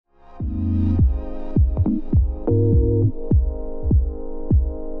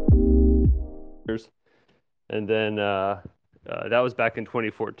and then that was back in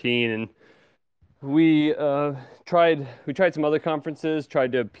 2014, and we tried some other conferences,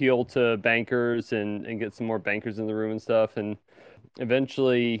 tried to appeal to bankers and get some more bankers in the room and stuff, and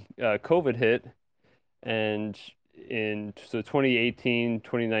eventually COVID hit, and in so 2018,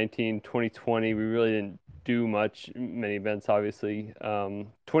 2019, 2020, we really didn't do many events, obviously.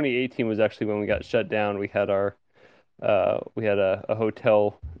 2018 was actually when we got shut down. We had a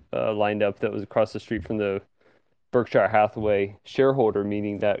hotel lined up that was across the street from the Berkshire Hathaway shareholder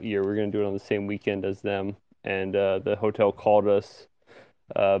meeting that year. We were going to do it on the same weekend as them, and the hotel called us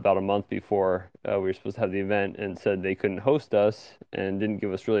about a month before we were supposed to have the event and said they couldn't host us and didn't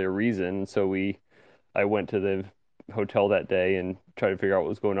give us really a reason. I went to the hotel that day and tried to figure out what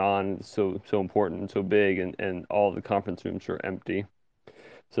was going on. It's so important and so big, and all the conference rooms were empty.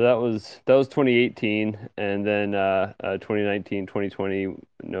 So that was 2018, and then 2019, 2020,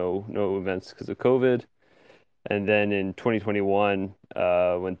 no events because of COVID. And then in 2021,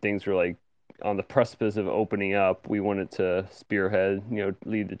 when things were like on the precipice of opening up, we wanted to spearhead,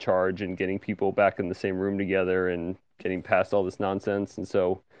 lead the charge in getting people back in the same room together and getting past all this nonsense. And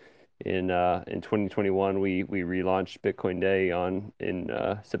so in 2021, we relaunched Bitcoin Day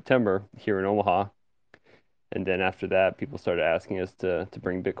in September here in Omaha. And then after that, people started asking us to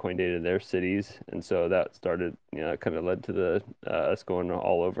bring Bitcoin Day to their cities, and so that started, kind of led to the us going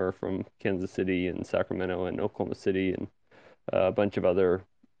all over from Kansas City and Sacramento and Oklahoma City and a bunch of other,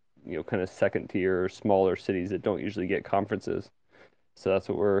 kind of second tier, smaller cities that don't usually get conferences. So that's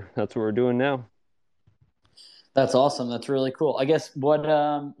what we're doing now. That's awesome. That's really cool. I guess what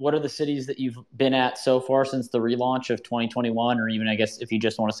are the cities that you've been at so far since the relaunch of 2021, or even I guess if you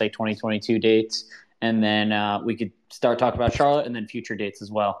just want to say 2022 dates, and then we could start talking about Charlotte and then future dates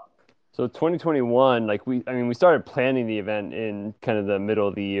as well. So 2021, I mean, we started planning the event in kind of the middle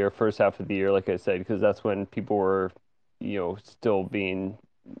of the year, first half of the year, like I said, because that's when people were, still being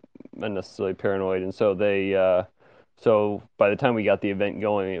unnecessarily paranoid. And so by the time we got the event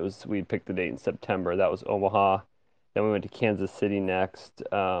going, we picked the date in September. That was Omaha. Then we went to Kansas City next.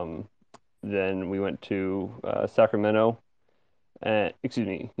 Then we went to Sacramento, and excuse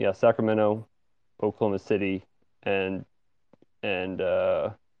me, yeah, Sacramento, Oklahoma City, and and uh,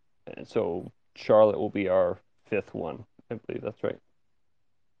 and so Charlotte will be our fifth one. I believe that's right.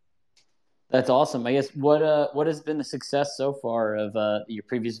 That's awesome. I guess what has been the success so far of your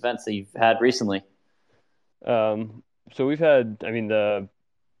previous events that you've had recently? So we've had, I mean,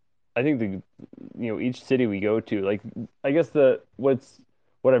 I think each city we go to, like, I guess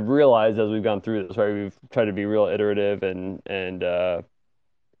what I've realized as we've gone through this, right? We've tried to be real iterative and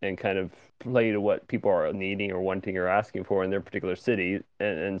kind of play to what people are needing or wanting or asking for in their particular city.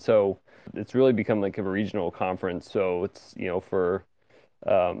 And so it's really become like a regional conference. So it's, for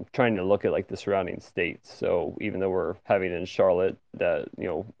trying to look at like the surrounding states. So even though we're having it in Charlotte, that,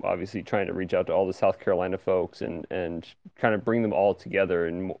 obviously trying to reach out to all the South Carolina folks and kind of bring them all together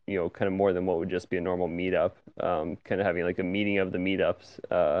and, kind of more than what would just be a normal meetup. Kind of having like a meeting of the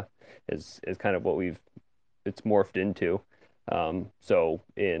meetups is kind of it's morphed into.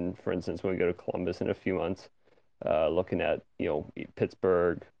 For instance, when we go to Columbus in a few months, looking at,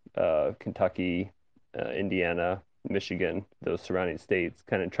 Pittsburgh, Kentucky, Indiana, Michigan, those surrounding states,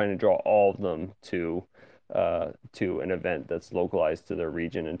 kind of trying to draw all of them to an event that's localized to their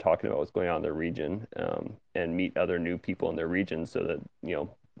region and talking about what's going on in their region, and meet other new people in their region so that,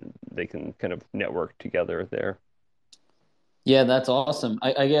 they can kind of network together there. Yeah, that's awesome.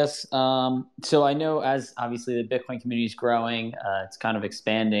 I guess so. I know as obviously the Bitcoin community is growing, it's kind of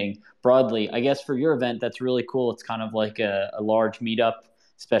expanding broadly. I guess for your event, that's really cool. It's kind of like a large meetup,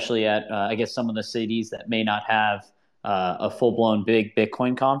 especially at I guess some of the cities that may not have a full blown big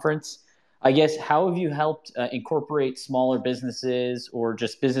Bitcoin conference. I guess how have you helped incorporate smaller businesses or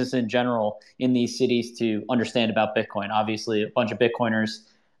just business in general in these cities to understand about Bitcoin? Obviously, a bunch of Bitcoiners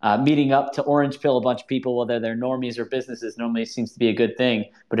meeting up to orange pill a bunch of people, whether they're normies or businesses, normally seems to be a good thing.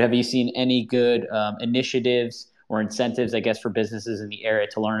 But have you seen any good initiatives or incentives, I guess, for businesses in the area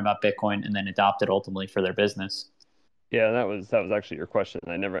to learn about Bitcoin and then adopt it ultimately for their business? Yeah, that was actually your question.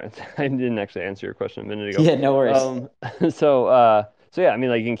 I didn't actually answer your question a minute ago. Yeah, no worries. Um, so yeah, I mean,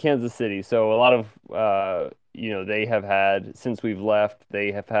 like in Kansas City, so a lot of they have had since we've left,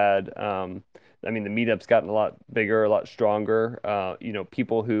 they have had I mean, the meetup's gotten a lot bigger, a lot stronger.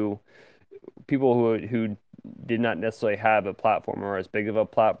 People who did not necessarily have a platform or as big of a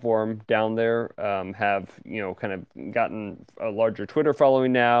platform down there, have, kind of gotten a larger Twitter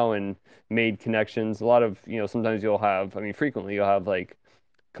following now and made connections. A lot of, sometimes you'll have, I mean, frequently you'll have like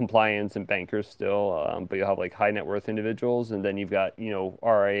compliance and bankers still, but you'll have like high net worth individuals, and then you've got,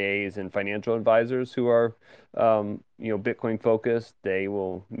 RIAs and financial advisors who are, Bitcoin focused. They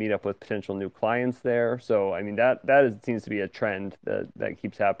will meet up with potential new clients there. So I mean seems to be a trend that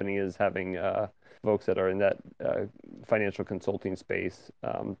keeps happening, is having folks that are in that financial consulting space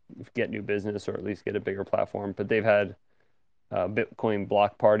get new business, or at least get a bigger platform. But they've had Bitcoin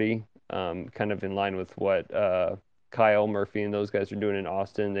block party, kind of in line with what Kyle Murphy and those guys are doing in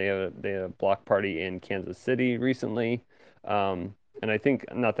Austin. They had a block party in Kansas City recently. And I think,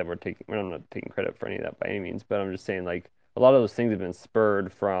 not that I'm not taking credit for any of that by any means, but I'm just saying, like, a lot of those things have been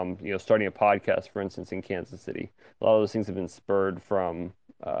spurred from, starting a podcast, for instance, in Kansas City. A lot of those things have been spurred from,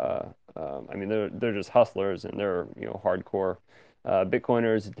 I mean, they're just hustlers, and they're, hardcore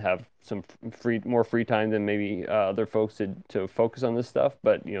Bitcoiners, have some more free time than maybe other folks to focus on this stuff.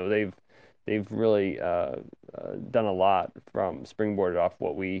 But they've really done a lot from springboarded off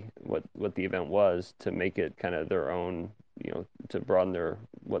what the event was, to make it kind of their own, to broaden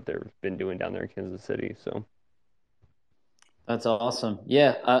what they've been doing down there in Kansas City. So That's awesome.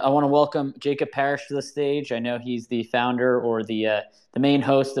 Yeah, I want to welcome Jacob Parrish to the stage. I know he's the founder, or the main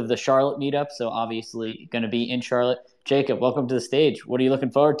host of the Charlotte meetup, so obviously going to be in Charlotte. Jacob, welcome to the stage. What are you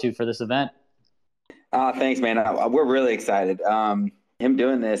looking forward to for this event? Thanks, man. We're really excited. Him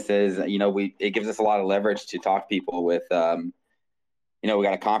doing this is, it gives us a lot of leverage to talk to people with. We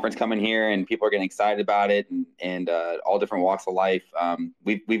got a conference coming here, and people are getting excited about it, and all different walks of life.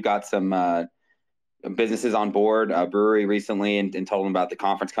 We've got some businesses on board, a brewery recently, and told them about the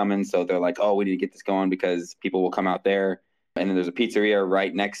conference coming. So they're like, "Oh, we need to get this going because people will come out there." And then there's a pizzeria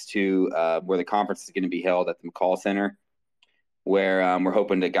right next to where the conference is going to be held, at the McCall Center, where we're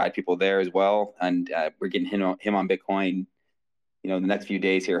hoping to guide people there as well. And we're getting him on Bitcoin, the next few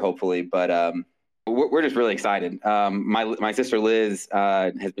days here, hopefully. But we're just really excited. My sister Liz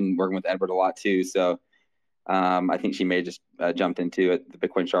has been working with Edward a lot too, so I think she may have just jumped into it, the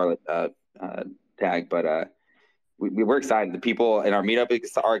Bitcoin Charlotte tag. But we're excited. The people in our meetup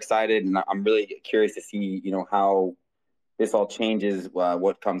are excited, and I'm really curious to see how this all changes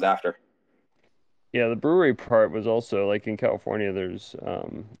what comes after. yeah, the brewery part was also like in California. There's I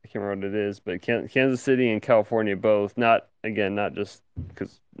can't remember what it is, but Kansas City and California both. Not just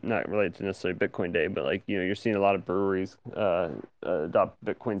because not related to necessarily Bitcoin Day, but like, you're seeing a lot of breweries adopt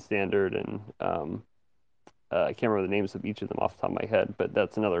Bitcoin standard, and I can't remember the names of each of them off the top of my head, but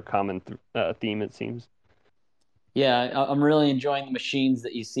that's another common theme, it seems. Yeah, I'm really enjoying the machines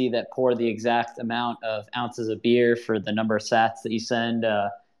that you see that pour the exact amount of ounces of beer for the number of sats that you send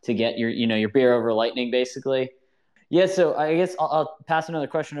to get your beer over Lightning, basically. Yeah, so I guess I'll pass another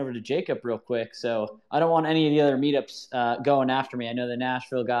question over to Jacob real quick. So I don't want any of the other meetups going after me. I know the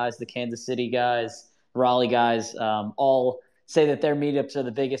Nashville guys, the Kansas City guys, Raleigh guys, all say that their meetups are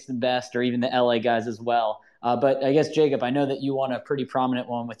the biggest and best, or even the LA guys as well. But I guess, Jacob, I know that you want a pretty prominent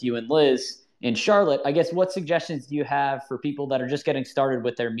one with you and Liz in Charlotte. I guess, what suggestions do you have for people that are just getting started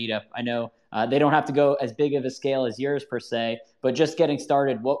with their meetup? I know they don't have to go as big of a scale as yours per se, but just getting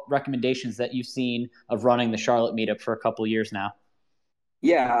started, what recommendations that you've seen of running the Charlotte meetup for a couple of years now?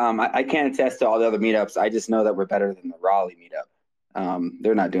 Yeah, I can't attest to all the other meetups. I just know that we're better than the Raleigh meetup.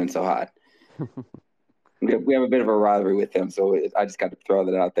 They're not doing so hot. We have a bit of a rivalry with them, so I just got to throw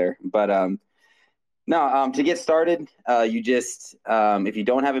that out there. But no, to get started, you just if you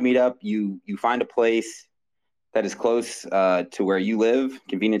don't have a meetup, you find a place that is close to where you live,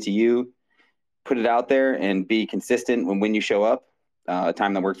 convenient to you. Put it out there and be consistent when you show up, a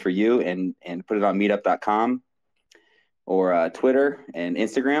time that works for you, and put it on meetup.com or Twitter and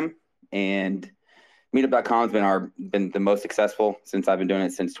Instagram. And meetup.com has been the most successful since I've been doing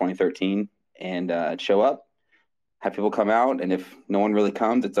it since 2013. And show up, have people come out, and if no one really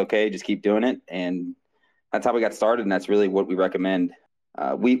comes, it's okay. Just keep doing it, and that's how we got started. And that's really what we recommend.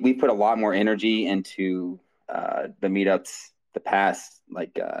 We put a lot more energy into the meetups the past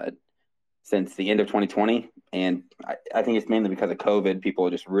since the end of 2020, and I think it's mainly because of COVID. People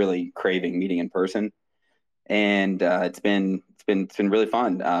are just really craving meeting in person, and it's been really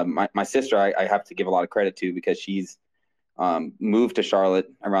fun. My sister, I have to give a lot of credit to, because she's moved to Charlotte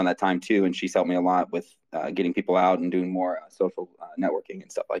around that time too, and she's helped me a lot with getting people out and doing more social networking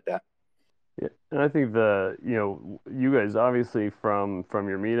and stuff like that. Yeah, and I think you guys obviously from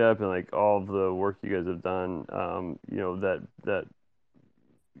your meetup and like all of the work you guys have done, that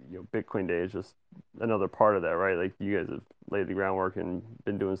Bitcoin Day is just another part of that, right? Like, you guys have laid the groundwork and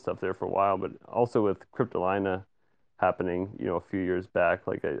been doing stuff there for a while, but also with Cryptolina happening, a few years back,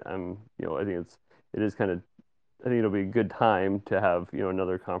 like I think it is kind of I think it'll be a good time to have,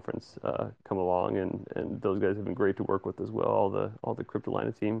 another conference come along, and those guys have been great to work with as well. All the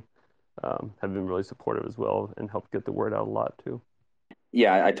Cryptolina team have been really supportive as well and helped get the word out a lot too.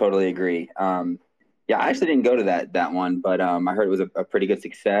 Yeah, I totally agree. Yeah, I actually didn't go to that one, but I heard it was a pretty good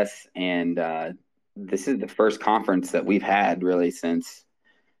success, and this is the first conference that we've had really since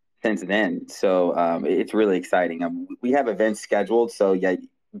then. So it's really exciting. We have events scheduled, so yeah,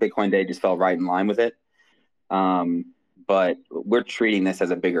 Bitcoin Day just fell right in line with it. Um, but we're treating this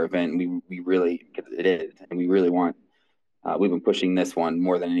as a bigger event. We really, it is, and we really want. We've been pushing this one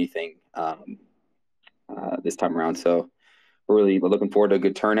more than anything this time around. So we're looking forward to a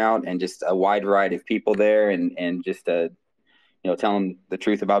good turnout and just a wide variety of people there, and just tell them the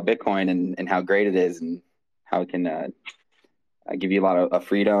truth about Bitcoin and how great it is and how it can give you a lot of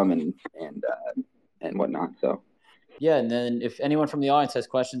freedom and whatnot. So Yeah, and then if anyone from the audience has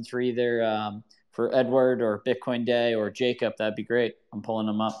questions for either for Edward or Bitcoin Day or Jacob, that'd be great. I'm pulling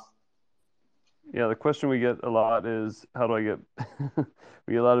them up. Yeah, the question we get a lot is how do I get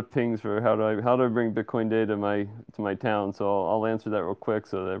we get a lot of pings for how do I bring Bitcoin Day to my town. So I'll answer that real quick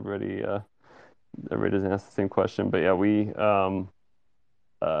so that everybody doesn't ask the same question. But yeah,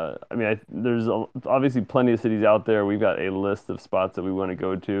 I mean, there's obviously plenty of cities out there. We've got a list of spots that we want to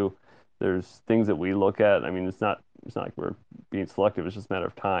go to. There's things that we look at. I mean, it's not like we're being selective. It's just a matter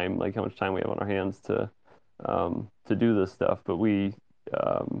of time, like how much time we have on our hands to do this stuff. But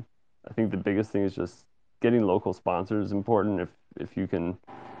I think the biggest thing is just getting local sponsors is important. If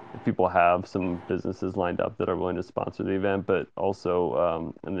people have some businesses lined up that are willing to sponsor the event, but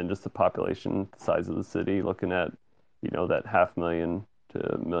also and then just the population size of the city, looking at that 500,000 to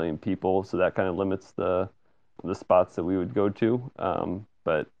 1 million people, so that kind of limits the spots that we would go to.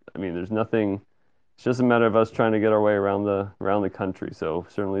 But I mean, there's nothing. It's just a matter of us trying to get our way around the country. So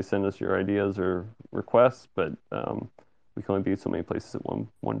certainly send us your ideas or requests, but we can only be so many places at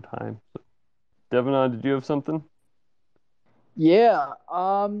one time. So, Devanon, did you have something? Yeah.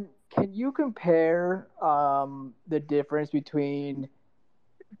 Can you compare the difference between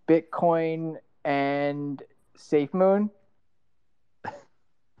Bitcoin and SafeMoon?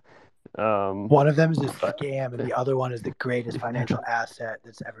 One of them is a scam, and the other one is the greatest financial asset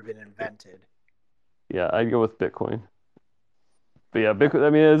that's ever been invented. Yeah, I'd go with Bitcoin. But yeah, Bitcoin. I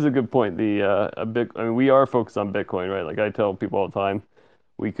mean, that is a good point. I mean, we are focused on Bitcoin, right? Like I tell people all the time,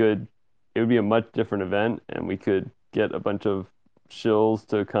 it would be a much different event, and we could get a bunch of shills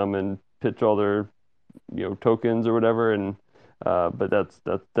to come and pitch all their, tokens or whatever, and but that's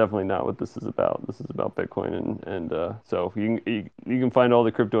definitely not what this is about. This is about Bitcoin, and so you can find all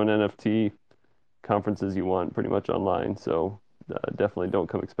the crypto and NFT conferences you want pretty much online. So definitely don't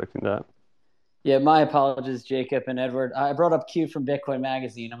come expecting that. Yeah, my apologies, Jacob and Edward. I brought up Q from Bitcoin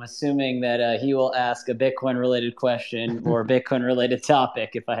Magazine. I'm assuming that he will ask a Bitcoin related question or a Bitcoin related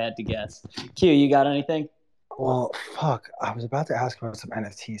topic if I had to guess. Q, you got anything? Well, fuck. I was about to ask about some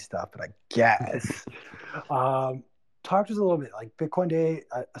NFT stuff, but I guess. Talk to us a little bit. Like Bitcoin Day,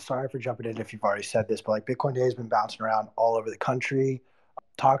 sorry for jumping in if you've already said this, but like Bitcoin Day has been bouncing around all over the country.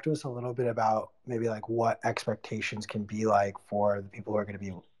 Talk to us a little bit about maybe like what expectations can be like for the people who are going to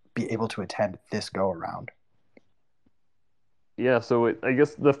be able to attend this go around. Yeah, so I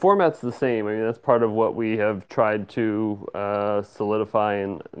guess the format's the same. I mean, that's part of what we have tried to solidify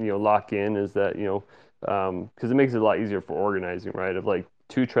and lock in is that because it makes it a lot easier for organizing, right? Of like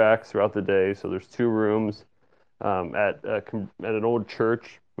 2 tracks throughout the day, so there's 2 rooms at an old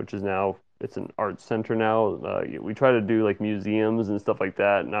church, which is now it's an art center now. We try to do like museums and stuff like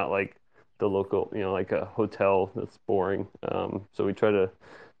that, not like the local, like a hotel that's boring. So we try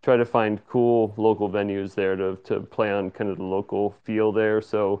to find cool local venues there to play on kind of the local feel there.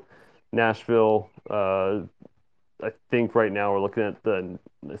 So Nashville, I think right now we're looking at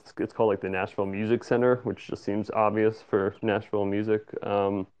it's called like the Nashville Music Center, which just seems obvious for Nashville music.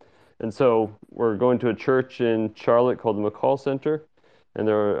 And so we're going to a church in Charlotte called the McCall Center, and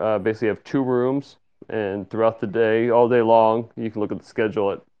they basically have 2 rooms. And throughout the day, all day long, you can look at the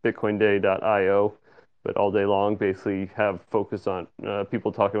schedule at bitcoinday.io. But all day long, basically have focus on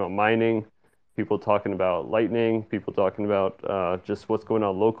people talking about mining, people talking about Lightning, people talking about just what's going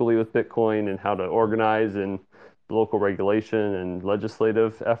on locally with Bitcoin and how to organize and local regulation and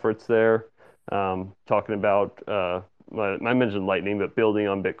legislative efforts there. Talking about I mentioned Lightning, but building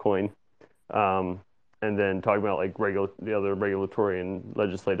on Bitcoin, and then talking about like the other regulatory and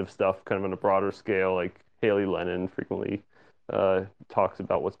legislative stuff, kind of on a broader scale. Like Haley Lennon frequently talks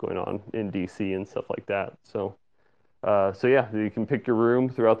about what's going on in DC and stuff like that. So yeah, you can pick your room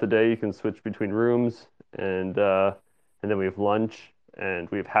throughout the day. You can switch between rooms, and then we have lunch and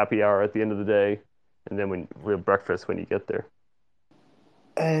we have happy hour at the end of the day, and then we have breakfast when you get there.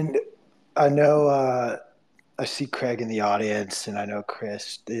 And I know I see Craig in the audience, and I know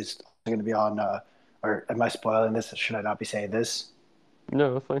Chris is going to be on. Or am I spoiling this? Should I not be saying this?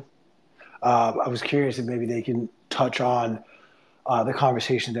 No, that's fine. I was curious if maybe they can touch on the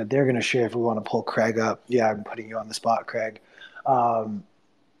conversation that they're going to share if we want to pull Craig up. Yeah, I'm putting you on the spot, Craig.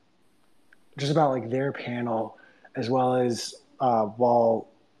 Just about like their panel, as well as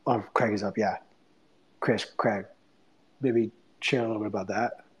Craig is up. Yeah, Craig, maybe share a little bit about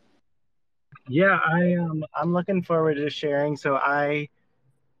that. Yeah, I'm looking forward to sharing. So I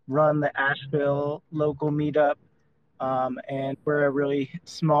run the Asheville local meetup, and we're a really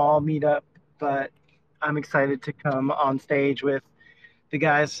small meetup, but I'm excited to come on stage with the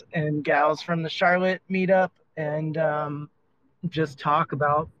guys and gals from the Charlotte meetup and just talk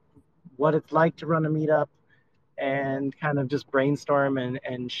about what it's like to run a meetup and kind of just brainstorm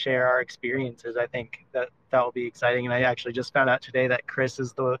and share our experiences. I think that will be exciting. And I actually just found out today that Chris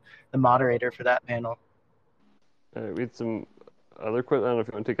is the moderator for that panel. All right, we had some other questions. I don't know if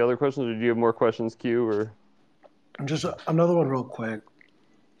you want to take other questions, or do you have more questions, Q? Or just another one real quick.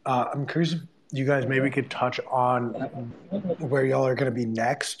 I'm curious if you guys maybe could touch on where y'all are going to be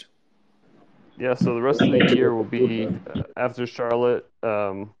next. Yeah, so the rest of the year will be after Charlotte.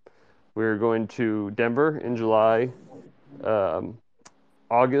 We're going to Denver in July.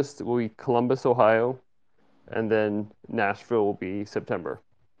 August will be Columbus, Ohio, and then Nashville will be September.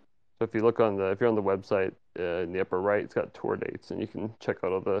 So if you look if you're on the website in the upper right, it's got tour dates, and you can check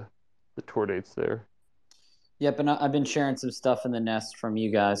out all the tour dates there. Yep, and I've been sharing some stuff in the Nest from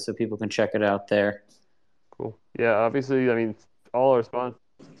you guys, so people can check it out there. Cool. Yeah, obviously, I mean, all our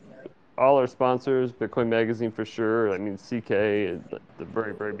sponsors, Bitcoin Magazine for sure. I mean, CK, at the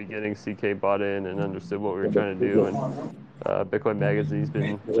very, very beginning, CK bought in and understood what we were trying to do, and Bitcoin Magazine's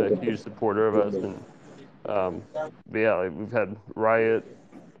been a huge supporter of us. And but yeah, like we've had Riot,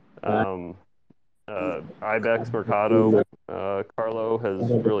 Ibex, Mercado, Carlo has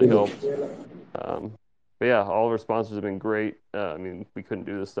really helped. But yeah, all of our sponsors have been great. I mean, we couldn't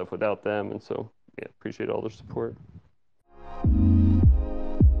do this stuff without them, and so yeah, appreciate all their support.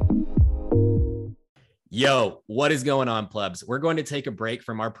 Yo, what is going on, plebs? We're going to take a break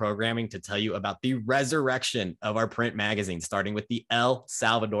from our programming to tell you about the resurrection of our print magazine, starting with the El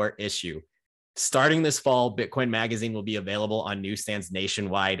Salvador issue. Starting this fall, Bitcoin Magazine will be available on newsstands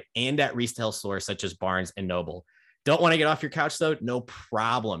nationwide and at retail stores such as Barnes and Noble. Don't want to get off your couch, though? No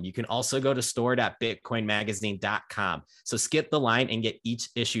problem. You can also go to store.bitcoinmagazine.com. So skip the line and get each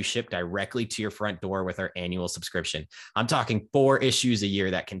issue shipped directly to your front door with our annual subscription. I'm talking 4 issues a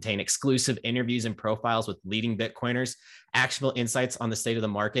year that contain exclusive interviews and profiles with leading Bitcoiners, actionable insights on the state of the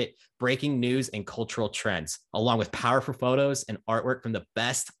market, breaking news and cultural trends, along with powerful photos and artwork from the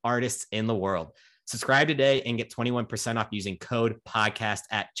best artists in the world. Subscribe today and get 21% off using code podcast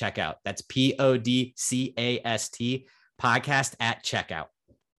at checkout. That's PODCAST podcast at checkout.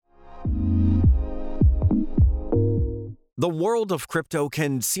 The world of crypto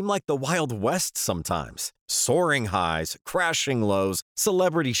can seem like the Wild West sometimes. Soaring highs, crashing lows,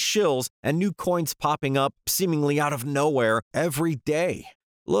 celebrity shills, and new coins popping up seemingly out of nowhere every day.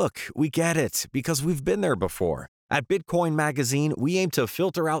 Look, we get it because we've been there before. At Bitcoin Magazine, we aim to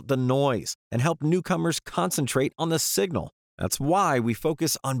filter out the noise and help newcomers concentrate on the signal. That's why we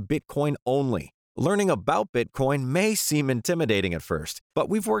focus on Bitcoin only. Learning about Bitcoin may seem intimidating at first, but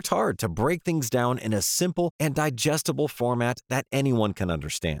we've worked hard to break things down in a simple and digestible format that anyone can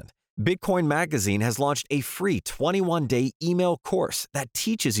understand. Bitcoin Magazine has launched a free 21-day email course that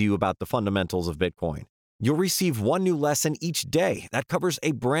teaches you about the fundamentals of Bitcoin. You'll receive one new lesson each day that covers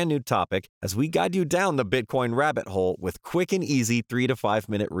a brand new topic as we guide you down the Bitcoin rabbit hole with quick and easy 3 to 5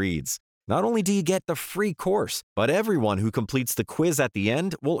 minute reads. Not only do you get the free course, but everyone who completes the quiz at the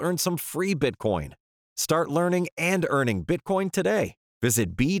end will earn some free Bitcoin. Start learning and earning Bitcoin today.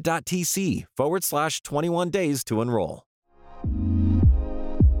 Visit b.tc/21 days to enroll.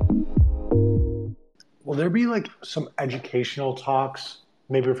 Will there be like some educational talks,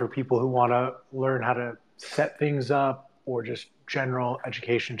 maybe for people who want to learn how to set things up, or just general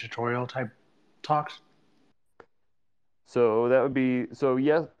education tutorial type talks? So that would be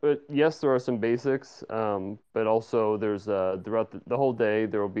yes, there are some basics, but also there's throughout the whole day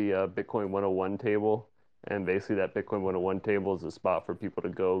there will be a Bitcoin 101 table, and basically that Bitcoin 101 table is a spot for people to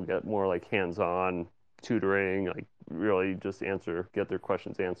go get more like hands-on tutoring, like really just get their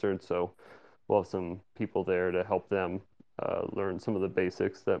questions answered. So we'll have some people there to help them learn some of the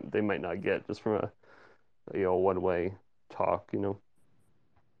basics that they might not get just from a one-way talk.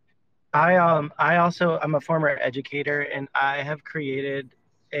 I'm a former educator, and I have created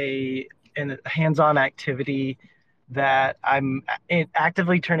a a hands-on activity that I'm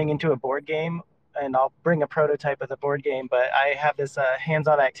actively turning into a board game, and I'll bring a prototype of the board game. But I have this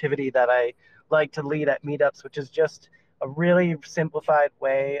hands-on activity that I like to lead at meetups, which is just a really simplified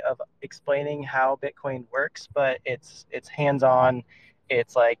way of explaining how Bitcoin works, but it's hands-on.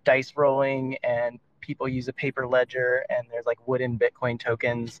 It's like dice rolling, and people use a paper ledger, and there's like wooden Bitcoin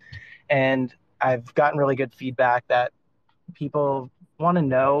tokens. And I've gotten really good feedback that people want to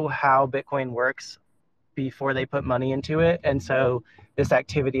know how Bitcoin works before they put money into it. And so this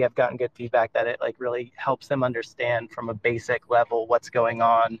activity, I've gotten good feedback that it like really helps them understand from a basic level what's going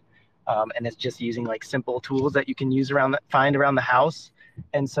on. And it's just using like simple tools that you can use find around the house.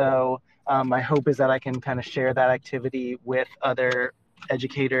 And so my hope is that I can kind of share that activity with other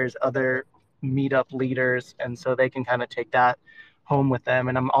educators, other meetup leaders, and so they can kind of take that home with them.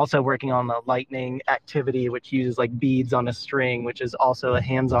 And I'm also working on the lightning activity, which uses like beads on a string, which is also a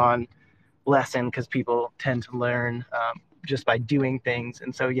hands-on lesson because people tend to learn just by doing things.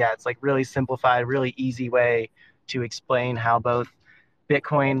 And so, yeah, it's like really simplified, really easy way to explain how both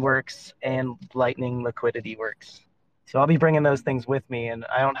Bitcoin works and Lightning liquidity works. So I'll be bringing those things with me, and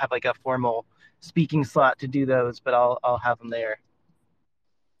I don't have like a formal speaking slot to do those, but I'll have them there.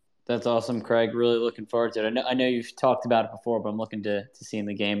 That's awesome, Craig. Really looking forward to it. I know you've talked about it before, but I'm looking to seeing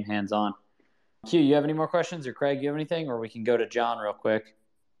the game hands-on. Q, you have any more questions, or Craig, you have anything, or we can go to John real quick.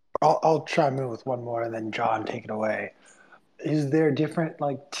 I'll chime in with one more, and then John, take it away. Is there different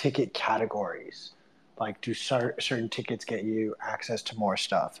like ticket categories? Like, do certain tickets get you access to more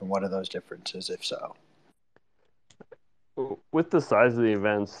stuff, and what are those differences, if so? With the size of the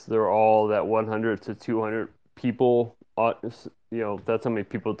events, they're all that 100 to 200 people. That's how many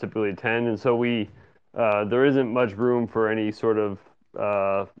people typically attend, and so there isn't much room for any sort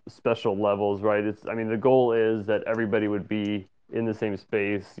of special levels, right? The goal is that everybody would be in the same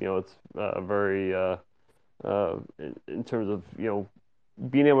space. It's very in terms of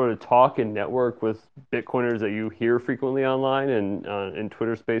being able to talk and network with Bitcoiners that you hear frequently online and in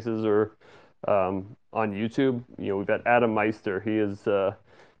Twitter Spaces or on YouTube. We've got Adam Meister.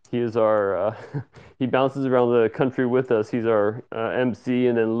 He is our he bounces around the country with us. He's our MC,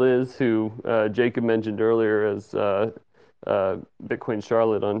 and then Liz, who Jacob mentioned earlier as Bitcoin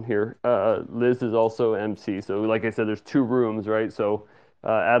Charlotte on here. Liz is also MC. So like I said, there's two rooms, right? So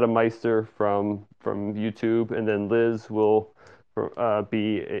Adam Meister from YouTube, and then Liz will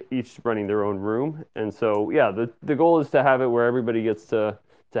be each running their own room. And so yeah, the goal is to have it where everybody gets to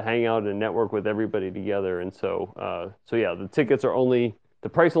hang out and network with everybody together. And so yeah, the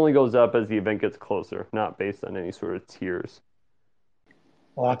price only goes up as the event gets closer, not based on any sort of tiers.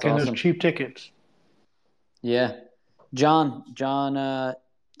 Lock in those cheap tickets. Yeah. John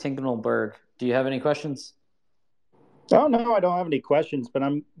Tinkenberg, do you have any questions? Oh, no, I don't have any questions, but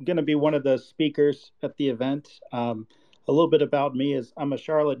I'm going to be one of the speakers at the event. A little bit about me is I'm a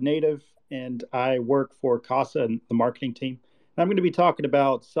Charlotte native, and I work for CASA and the marketing team. And I'm going to be talking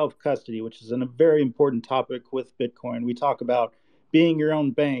about self-custody, which is a very important topic with Bitcoin. We talk about being your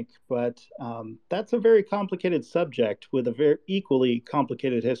own bank, but that's a very complicated subject with a very equally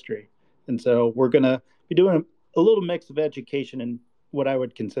complicated history. And so we're going to be doing a little mix of education and what I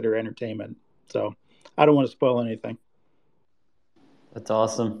would consider entertainment. So I don't want to spoil anything. That's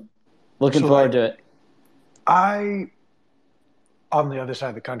awesome. Looking forward to it. I'm on the other side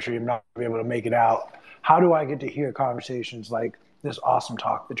of the country. I'm not going to be able to make it out. How do I get to hear conversations like this awesome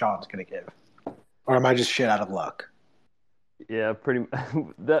talk that John's going to give? Or am I just shit out of luck? Yeah, pretty.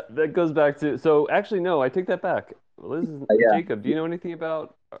 That goes back to. So actually, no, I take that back. Liz, Jacob, do you know anything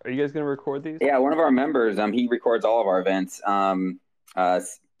about? Are you guys going to record these? Yeah, one of our members, he records all of our events.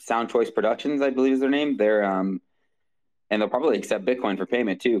 Sound Choice Productions, I believe is their name. They're and they'll probably accept Bitcoin for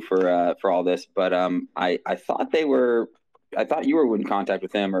payment too for all this. But I thought I thought you were in contact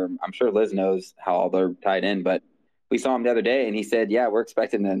with him, or I'm sure Liz knows how all they're tied in. But we saw him the other day, and he said, "Yeah, we're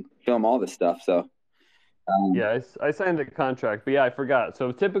expecting to film all this stuff." So. Yeah, I signed a contract, but yeah, I forgot.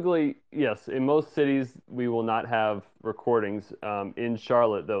 So typically, yes, in most cities we will not have recordings. In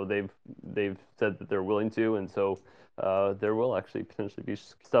Charlotte, though, they've said that they're willing to, and so there will actually potentially be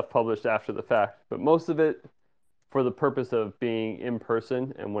stuff published after the fact. But most of it, for the purpose of being in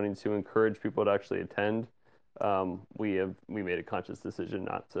person and wanting to encourage people to actually attend, we made a conscious decision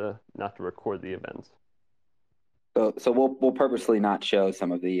not to record the events. So we'll purposely not show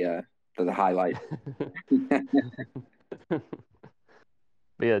some of the highlights. But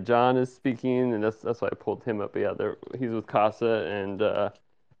yeah, John is speaking, and that's why I pulled him up. But yeah, he's with CASA, and I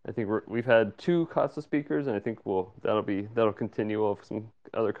think we've had 2 CASA speakers, and I think that'll continue. We'll have some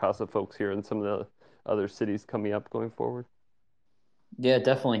other CASA folks here, and some of the other cities coming up going forward. Yeah,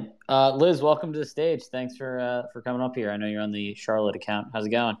 definitely. Liz, welcome to the stage. Thanks for coming up here. I know you're on the Charlotte account. How's it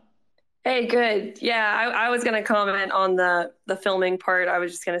going? Hey, good. Yeah, I was going to comment on the filming part. I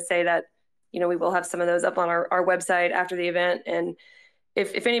was just going to say that, we will have some of those up on our website after the event. And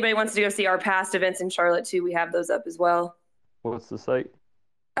if anybody wants to go see our past events in Charlotte too, we have those up as well. What's the site?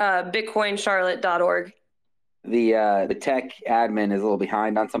 BitcoinCharlotte.org. The tech admin is a little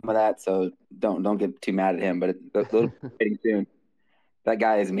behind on some of that, so don't get too mad at him. But they'll be getting soon. That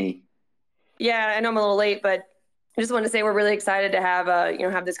guy is me. Yeah, I know I'm a little late, but I just wanted to say we're really excited to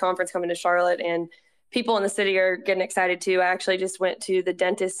have this conference coming to Charlotte, and people in the city are getting excited too. I actually just went to the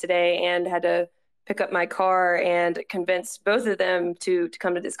dentist today and had to pick up my car and convince both of them to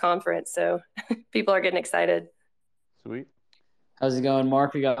come to this conference. So people are getting excited. Sweet. How's it going,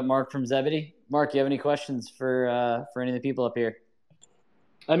 Mark? We got Mark from Zebedee. Mark, you have any questions for any of the people up here?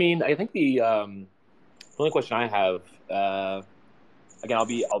 I mean, I think the only question I have, again,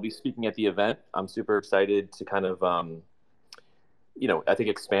 I'll be speaking at the event. I'm super excited to kind of, I think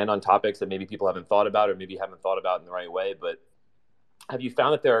expand on topics that maybe people haven't thought about or maybe haven't thought about in the right way. But have you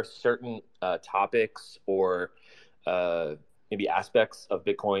found that there are certain topics or maybe aspects of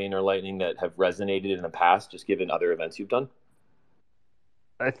Bitcoin or Lightning that have resonated in the past, just given other events you've done?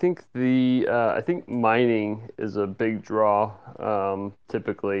 I think I think mining is a big draw,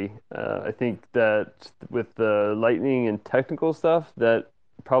 typically. I think that with the Lightning and technical stuff, that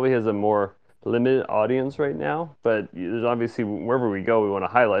probably has a more limited audience right now. But there's obviously, wherever we go, we want to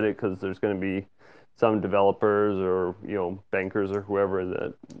highlight it because there's going to be some developers or bankers or whoever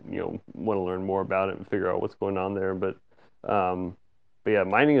that want to learn more about it and figure out what's going on there. But yeah,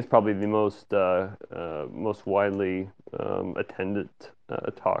 mining is probably the most widely attended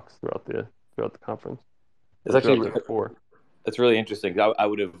talks throughout the conference. It's actually that's really interesting. I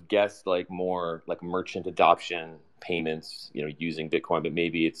would have guessed like more like merchant adoption payments, using Bitcoin, but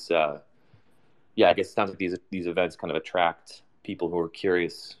maybe it's I guess it sounds like these events kind of attract people who are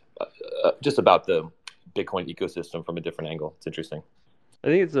curious just about the Bitcoin ecosystem from a different angle. It's interesting. I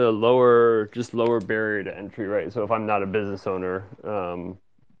think it's a lower barrier to entry, right? So if I'm not a business owner,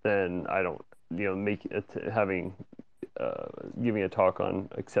 then I don't, make it giving a talk on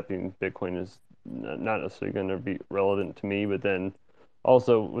accepting Bitcoin is not necessarily going to be relevant to me. But then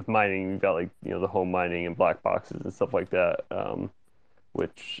also with mining, you've got like, the home mining and black boxes and stuff like that,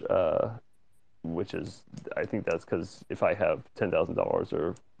 which is, I think that's because if I have $10,000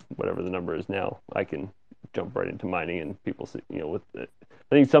 or whatever the number is now, I can jump right into mining, and people see, with it.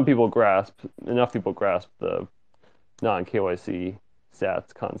 I think enough people grasp the non-KYC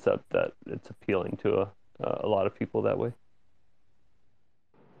sats concept that it's appealing to a lot of people that way.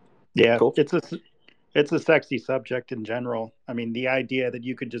 Yeah, cool. It's a sexy subject in general. I mean, the idea that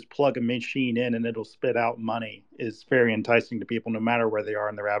you could just plug a machine in and it'll spit out money is very enticing to people, no matter where they are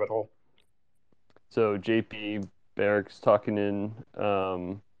in the rabbit hole. So JP Barrick's talking in,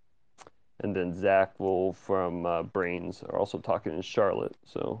 and then Zach Wolf from Brains are also talking in Charlotte.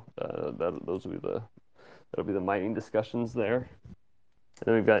 So that'll be the mining discussions there. And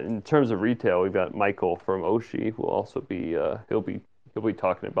then we've got, in terms of retail, we've got Michael from Oshi who will also be he'll be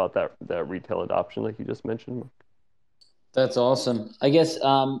talking about that retail adoption like you just mentioned. That's awesome. I guess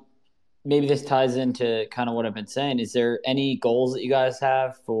maybe this ties into kind of what I've been saying. Is there any goals that you guys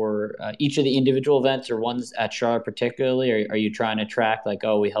have for each of the individual events or ones at Charlotte particularly? Or are you trying to track like,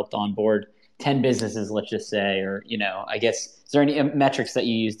 we helped onboard 10 businesses, let's just say, or, I guess, is there any metrics that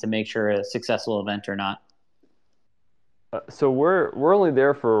you use to make sure a successful event or not? So we're only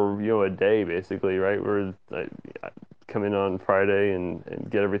there for, a day basically, right? We're come in on Friday and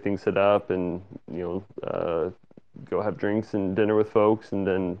get everything set up and, go have drinks and dinner with folks. And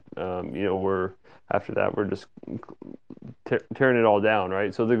then, after that, we're just tearing it all down,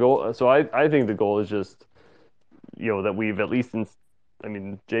 right? So I think the goal is just, that we've at least,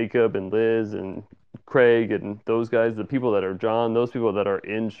 Jacob and Liz and Craig and those guys, the people that are those people that are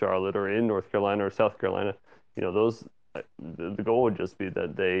in Charlotte or in North Carolina or South Carolina, the goal would just be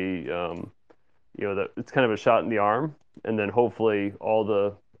that they, that it's kind of a shot in the arm, and then hopefully all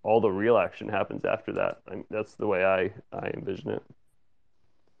the real action happens after that. That's the way I envision it.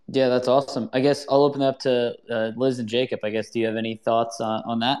 Yeah, that's awesome. I guess I'll open it up to Liz and Jacob. I guess, do you have any thoughts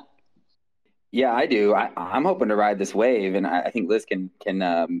on that? Yeah, I do. I'm hoping to ride this wave, and I think Liz can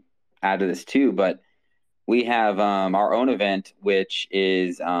add to this too. But we have our own event, which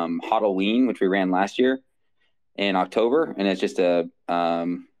is Halloween, which we ran last year in October, and it's just we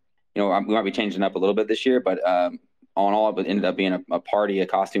might be changing up a little bit this year, but all in all, it ended up being a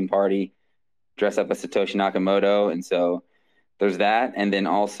costume party, dress up as Satoshi Nakamoto, and so there's that, and then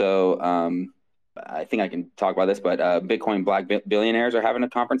also I think I can talk about this, but Bitcoin Black Billionaires are having a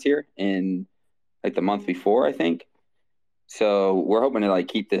conference here in like the month before, I think. So we're hoping to like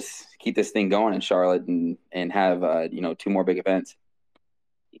keep this thing going in Charlotte and have 2 more big events.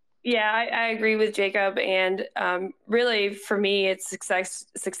 Yeah, I agree with Jacob. And really, for me, it's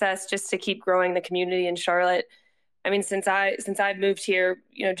success just to keep growing the community in Charlotte. I mean, since I've moved here,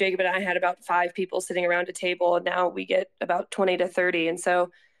 Jacob and I had about 5 people sitting around a table, and now we get about 20 to 30. And so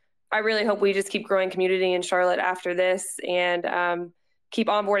I really hope we just keep growing community in Charlotte after this and keep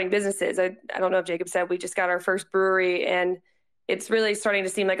onboarding businesses. I don't know if Jacob said we just got our first brewery, and it's really starting to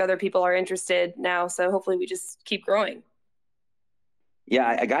seem like other people are interested now. So hopefully we just keep growing. Yeah,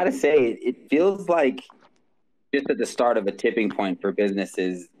 I got to say, it feels like just at the start of a tipping point for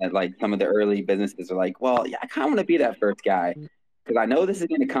businesses. And like some of the early businesses are like, well, yeah, I kind of want to be that first guy because I know this is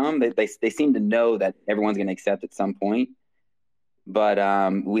going to come. They seem to know that everyone's going to accept at some point. But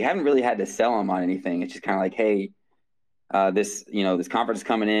we haven't really had to sell them on anything. It's just kind of like, hey, this conference is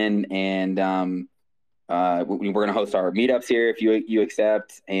coming in, and we're going to host our meetups here if you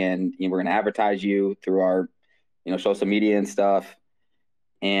accept, and we're going to advertise you through our social media and stuff.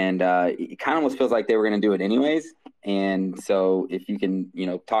 And it kind of almost feels like they were going to do it anyways. And so if you can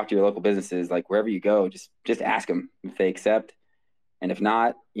talk to your local businesses, like wherever you go, just ask them if they accept, and if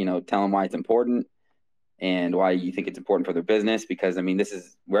not, tell them why it's important and why you think it's important for their business. Because I mean, this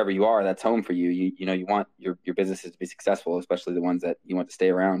is wherever you are, that's home for you. You want your businesses to be successful, especially the ones that you want to stay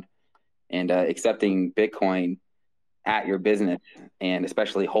around. And accepting Bitcoin at your business, and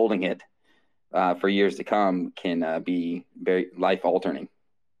especially holding it for years to come, can be very life altering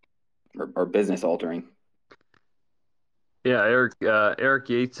or business altering. Yeah, Eric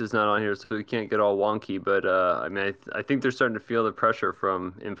Yates is not on here, so we can't get all wonky. But I mean, I think they're starting to feel the pressure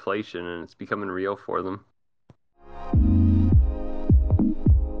from inflation, and it's becoming real for them.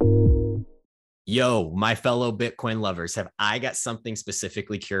 Yo, my fellow Bitcoin lovers, have I got something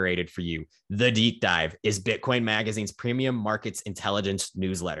specifically curated for you? The Deep Dive is Bitcoin Magazine's premium markets intelligence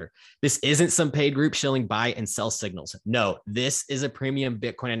newsletter. This isn't some paid group shilling buy and sell signals. No, this is a premium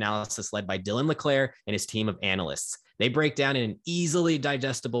Bitcoin analysis led by Dylan LeClaire and his team of analysts. They break down in an easily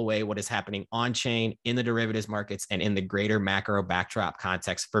digestible way what is happening on chain, in the derivatives markets, and in the greater macro backdrop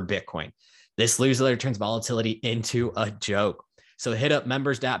context for Bitcoin. This newsletter turns volatility into a joke. So hit up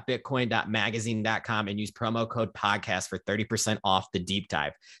members.bitcoin.magazine.com and use promo code podcast for 30% off the deep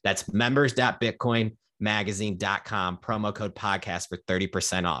dive. That's members.bitcoinmagazine.com, promo code podcast for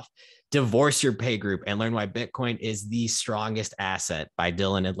 30% off. Divorce your pay group and learn why Bitcoin is the strongest asset by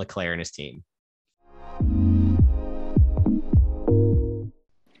Dylan and LeClaire and his team.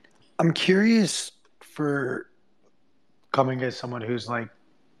 I'm curious, for coming as someone who's like,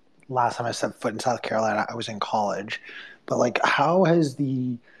 last time I stepped foot in South Carolina, I was in college. But like, how has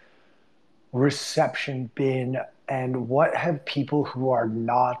the reception been, and what have people who are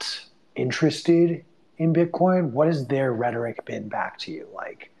not interested in Bitcoin, what has their rhetoric been back to you?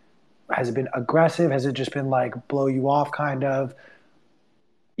 Like, has it been aggressive? Has it just been like blow you off kind of?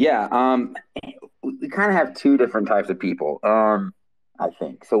 Yeah, we kind of have 2 different types of people, I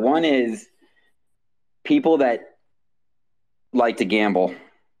think. So one is people that like to gamble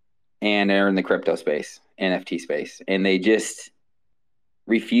and are in the crypto space, NFT space, and they just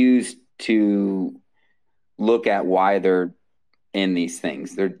refuse to look at why they're in these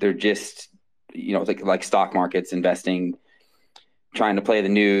things. They're just, like stock markets, investing, trying to play the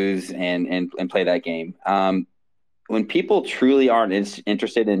news and play that game. When people truly aren't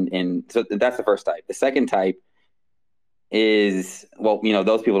interested in, so that's the first type. The second type is,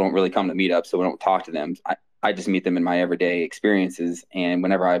 those people don't really come to meetups, so we don't talk to them. I just meet them in my everyday experiences, and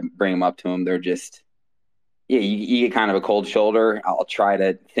whenever I bring them up to them, they're just, you get kind of a cold shoulder. I'll try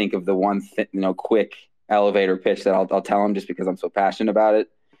to think of the one, quick elevator pitch that I'll tell them just because I'm so passionate about it.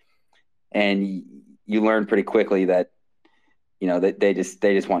 And you learn pretty quickly that, that they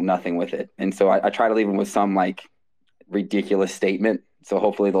just want nothing with it. And so I try to leave them with some like ridiculous statement. So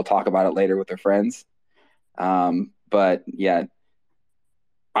hopefully they'll talk about it later with their friends. But yeah,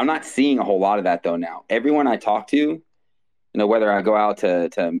 I'm not seeing a whole lot of that though now. Everyone I talk to, whether I go out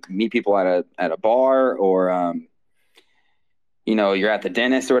to meet people at a bar or, you're at the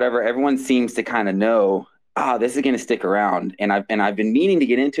dentist or whatever, everyone seems to kind of know, this is going to stick around. And I've been meaning to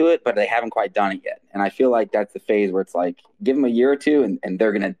get into it, but they haven't quite done it yet. And I feel like that's the phase where it's like, give them a year or 2 and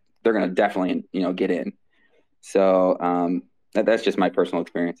they're going to definitely, get in. So that's just my personal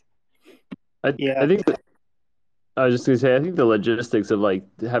experience. I think that, I was just going to say, I think the logistics of like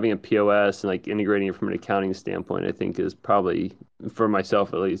having a POS and like integrating it from an accounting standpoint, I think is probably, for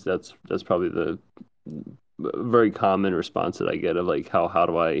myself at least, that's probably the very common response that I get of like how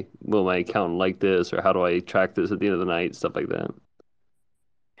do I will my accountant like this, or how do I track this at the end of the night, stuff like that.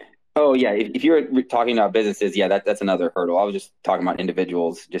 Oh yeah, if you're talking about businesses, yeah, that's another hurdle. I was just talking about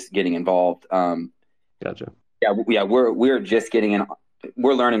individuals just getting involved. Gotcha. Yeah, we're just getting in.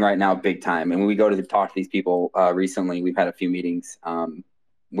 We're learning right now, big time. And when we go to talk to these people, recently, we've had a few meetings.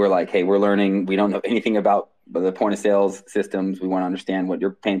 We're like, hey, we're learning. We don't know anything about the point of sales systems. We want to understand what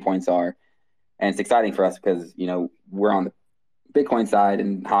your pain points are, and it's exciting for us because we're on the Bitcoin side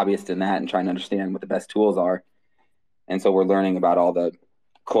and hobbyists in that, and trying to understand what the best tools are. And so we're learning about all the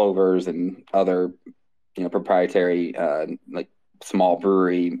Clovers and other, proprietary, like small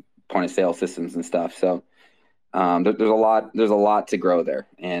brewery point of sale systems and stuff. So there's a lot to grow there,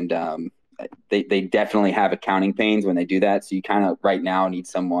 and they definitely have accounting pains when they do that. So you kind of right now need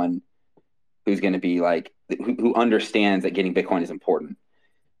someone who's going to be like who understands that getting Bitcoin is important,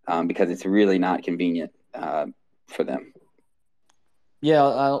 because it's really not convenient for them. Yeah,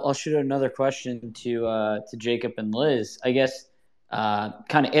 I'll shoot another question to Jacob and Liz. I guess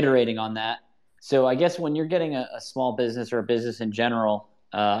kind of iterating on that. So I guess when you're getting a small business or a business in general,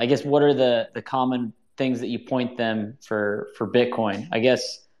 I guess what are the common things that you point them for Bitcoin? I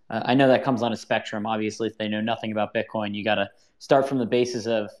guess I know that comes on a spectrum. Obviously, if they know nothing about Bitcoin, you got to start from the basis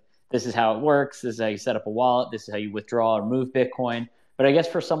of this is how it works. This is how you set up a wallet. This is how you withdraw or move Bitcoin. But I guess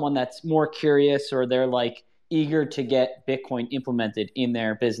for someone that's more curious, or they're like eager to get Bitcoin implemented in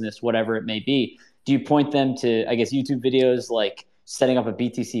their business, whatever it may be, do you point them to, I guess, YouTube videos like setting up a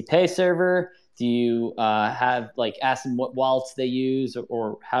BTC Pay server? Do you have like ask them what wallets they use,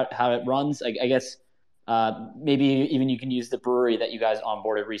 or how it runs? I guess maybe even you can use the brewery that you guys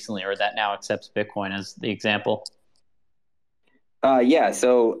onboarded recently, or that now accepts Bitcoin, as the example. Yeah.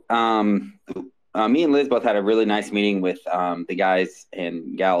 So me and Liz both had a really nice meeting with the guys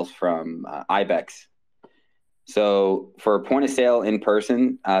and gals from Ibex. So for point of sale in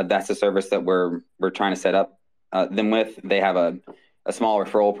person, that's a service that we're trying to set up them with. They have a small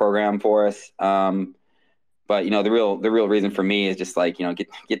referral program for us. But the real reason for me is just like,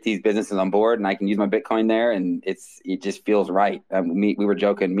 get these businesses on board, and I can use my Bitcoin there, and it just feels right. Me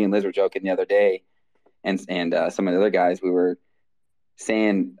and Liz were joking the other day, and some of the other guys, we were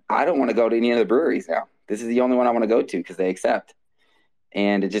saying, I don't want to go to any other breweries now. This is the only one I want to go to because they accept.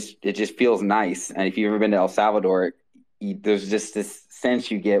 And it just feels nice. And if you've ever been to El Salvador, there's just this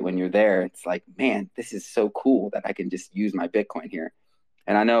sense you get when you're there. It's like, man, this is so cool that I can just use my Bitcoin here.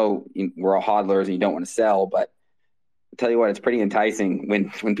 And I know we're all hodlers and you don't want to sell, but I'll tell you what, it's pretty enticing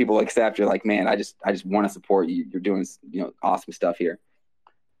when people accept. You're like, man, I just want to support you. You're doing awesome stuff here.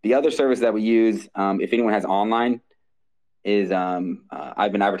 The other service that we use, if anyone has online, is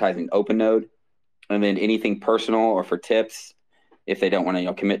I've been advertising OpenNode, and then anything personal or for tips. If they don't want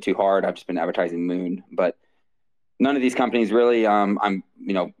to commit too hard, I've just been advertising Moon. But none of these companies really, I'm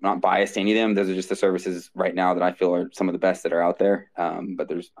not biased to any of them. Those are just the services right now that I feel are some of the best that are out there. But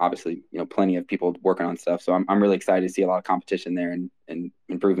there's obviously plenty of people working on stuff. So I'm really excited to see a lot of competition there and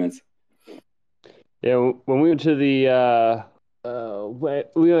improvements. Yeah, when we went to the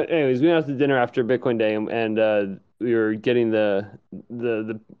we went out to dinner after Bitcoin Day, and we were getting the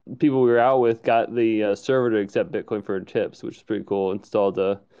people we were out with got the server to accept Bitcoin for tips, which is pretty cool. Installed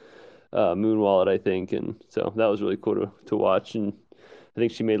a Moon wallet, I think, and so that was really cool to watch. And I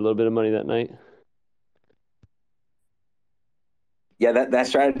think she made a little bit of money that night. Yeah, that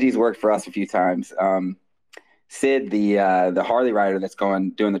strategy's worked for us a few times. Sid, the Harley rider that's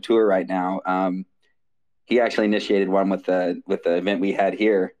doing the tour right now, he actually initiated one with the event we had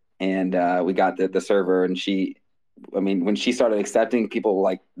here, and we got the server, and when she started accepting, people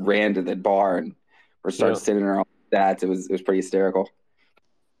like ran to the bar and started sending her all stats. It was pretty hysterical.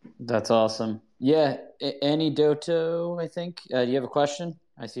 That's awesome. Yeah, Annie Doto, I think. Do you have a question?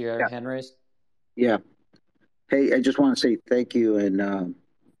 I see your hand raised. Yeah. Hey, I just want to say thank you, and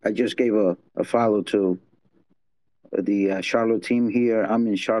I just gave a follow to the Charlotte team here. I'm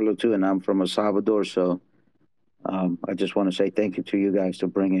in Charlotte too, and I'm from El Salvador, so I just want to say thank you to you guys to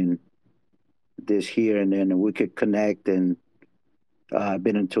bringing this here, and then we could connect. And I've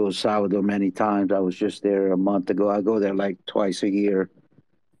been into El Salvador many times. I was just there a month ago. I go there like twice a year,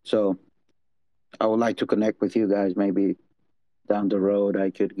 so I would like to connect with you guys. Maybe down the road,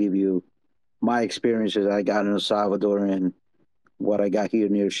 I could give you my experiences I got in El Salvador and what I got here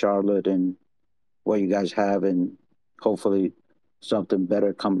near Charlotte and what you guys have, and hopefully something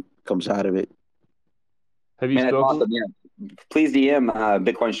better comes out of it. Have you spoken? Awesome. Yeah. Please DM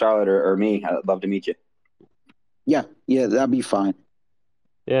Bitcoin Charlotte or me. I'd love to meet you. Yeah, that'd be fine.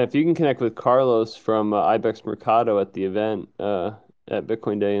 Yeah, if you can connect with Carlos from Ibex Mercado at the event at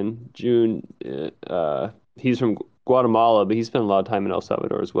Bitcoin Day in June, he's from Guatemala, but he spent a lot of time in El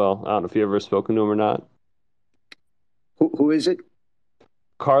Salvador as well. I don't know if you ever spoken to him or not. Who is it?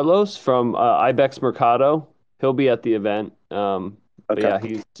 Carlos from Ibex Mercado. He'll be at the event. But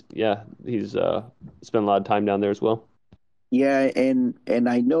Okay. he's spent a lot of time down there as well. Yeah, and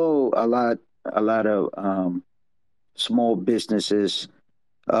I know a lot of small businesses,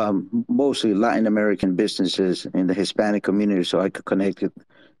 mostly Latin American businesses in the Hispanic community, so I could connect it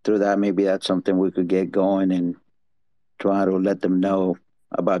through that. Maybe that's something we could get going and try to let them know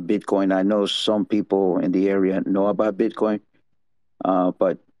about Bitcoin. I know some people in the area know about Bitcoin,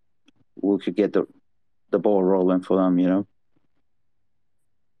 but we could get the ball rolling for them, you know?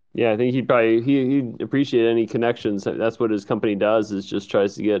 Yeah, I think he'd appreciate any connections. That's what his company does, is just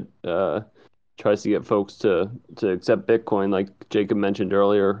tries to get folks to accept Bitcoin, like Jacob mentioned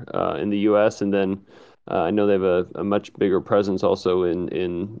earlier, in the U.S. And then I know they have a much bigger presence also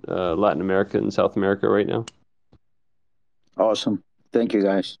in Latin America and South America right now. Awesome. Thank you,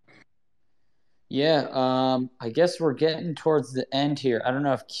 guys. Yeah, I guess we're getting towards the end here. I don't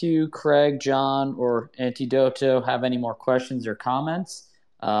know if Q, Craig, John, or Antidoto have any more questions or comments.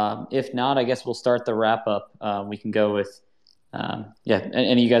 If not, I guess we'll start the wrap up. We can go with,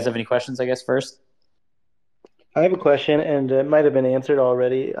 Any of you guys have any questions, I guess, first? I have a question, and it might have been answered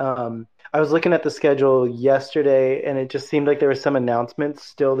already. I was looking at the schedule yesterday, and it just seemed like there were some announcements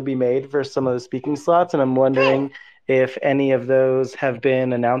still to be made for some of the speaking slots, and I'm wondering if any of those have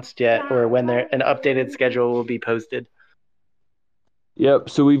been announced yet, or when an updated schedule will be posted. Yep.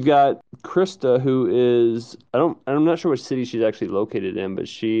 So we've got Krista, who is I'm not sure which city she's actually located in, but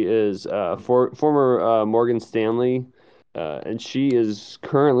she is former Morgan Stanley, and she is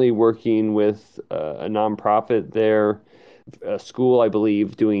currently working with a nonprofit there, a school, I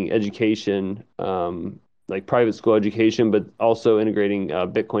believe, doing education, like private school education, but also integrating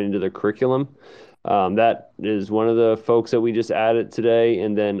Bitcoin into their curriculum. That is one of the folks that we just added today,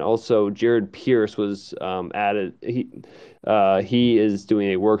 and then also Jared Pierce was added. He is doing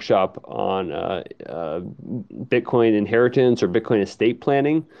a workshop on Bitcoin inheritance or Bitcoin estate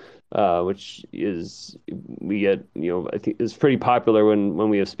planning, which is I think is pretty popular when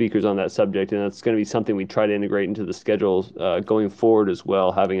we have speakers on that subject, and that's going to be something we try to integrate into the schedule going forward as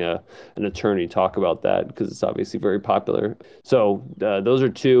well, having an attorney talk about that because it's obviously very popular. So those are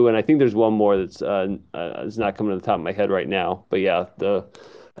two, and I think there's one more that's is not coming to the top of my head right now, but yeah,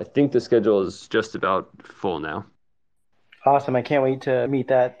 I think the schedule is just about full now. Awesome. I can't wait to meet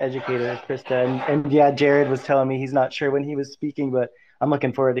that educator, Krista. And yeah, Jared was telling me he's not sure when he was speaking, but I'm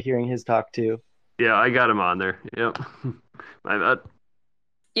looking forward to hearing his talk too. Yeah, I got him on there. Yep. My bad.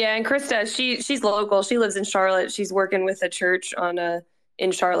 Yeah, and Krista, she's local. She lives in Charlotte. She's working with a church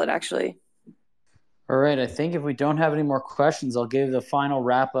in Charlotte, actually. All right. I think if we don't have any more questions, I'll give the final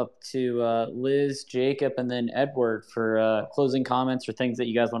wrap up to Liz, Jacob, and then Edward for closing comments or things that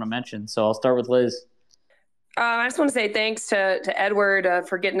you guys want to mention. So I'll start with Liz. I just want to say thanks to Edward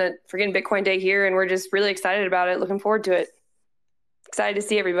for getting Bitcoin Day here, and we're just really excited about it. Looking forward to it. Excited to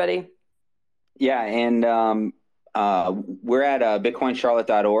see everybody. Yeah, and we're at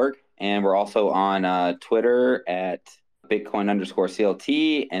bitcoincharlotte.org, and we're also on Twitter at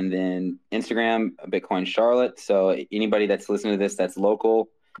Bitcoin_CLT, and then Instagram Bitcoin Charlotte. So anybody that's listening to this that's local,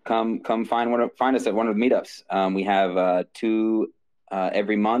 come find us at one of the meetups. We have 2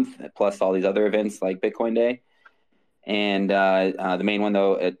 every month, plus all these other events like Bitcoin Day. And the main one,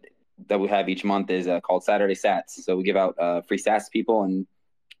 though, that we have each month is called Saturday Sats. So we give out free sats to people and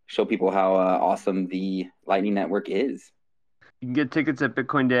show people how awesome the Lightning Network is. You can get tickets at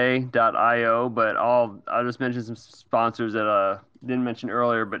bitcoinday.io, but I'll just mention some sponsors that I didn't mention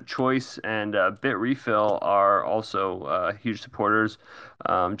earlier, but Choice and BitRefill are also huge supporters.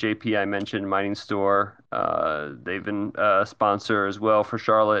 JP, I mentioned Mining Store. They've been a sponsor as well for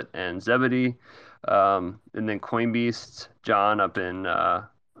Charlotte, and Zebedee. And then Coinbeast, John up in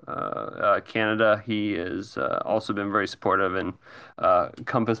Canada, he has also been very supportive, and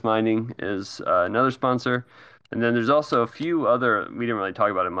Compass Mining is another sponsor. And then there's also a few other, we didn't really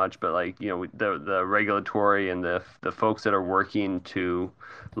talk about it much, but like, the regulatory and the folks that are working to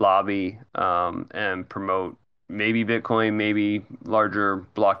lobby and promote maybe Bitcoin, maybe larger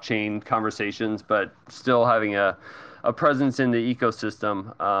blockchain conversations, but still having a presence in the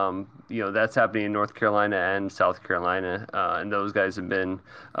ecosystem. That's happening in North Carolina and South Carolina, and those guys have been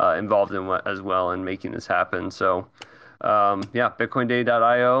involved in as well in making this happen. So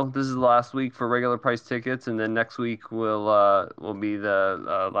bitcoinday.io. This is the last week for regular price tickets, and then next week will be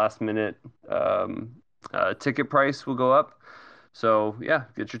the last minute ticket price will go up. So yeah,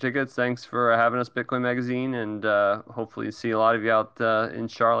 get your tickets. Thanks for having us, Bitcoin Magazine, and hopefully see a lot of you out in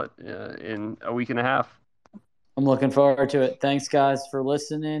Charlotte in a week and a half. I'm looking forward to it. Thanks, guys, for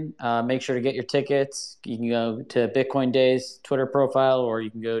listening. Make sure to get your tickets. You can go to Bitcoin Day's Twitter profile, or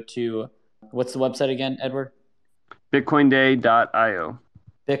you can go to what's the website again, Edward? Bitcoinday.io.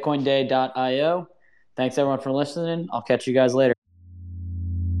 Bitcoinday.io. Thanks, everyone, for listening. I'll catch you guys later.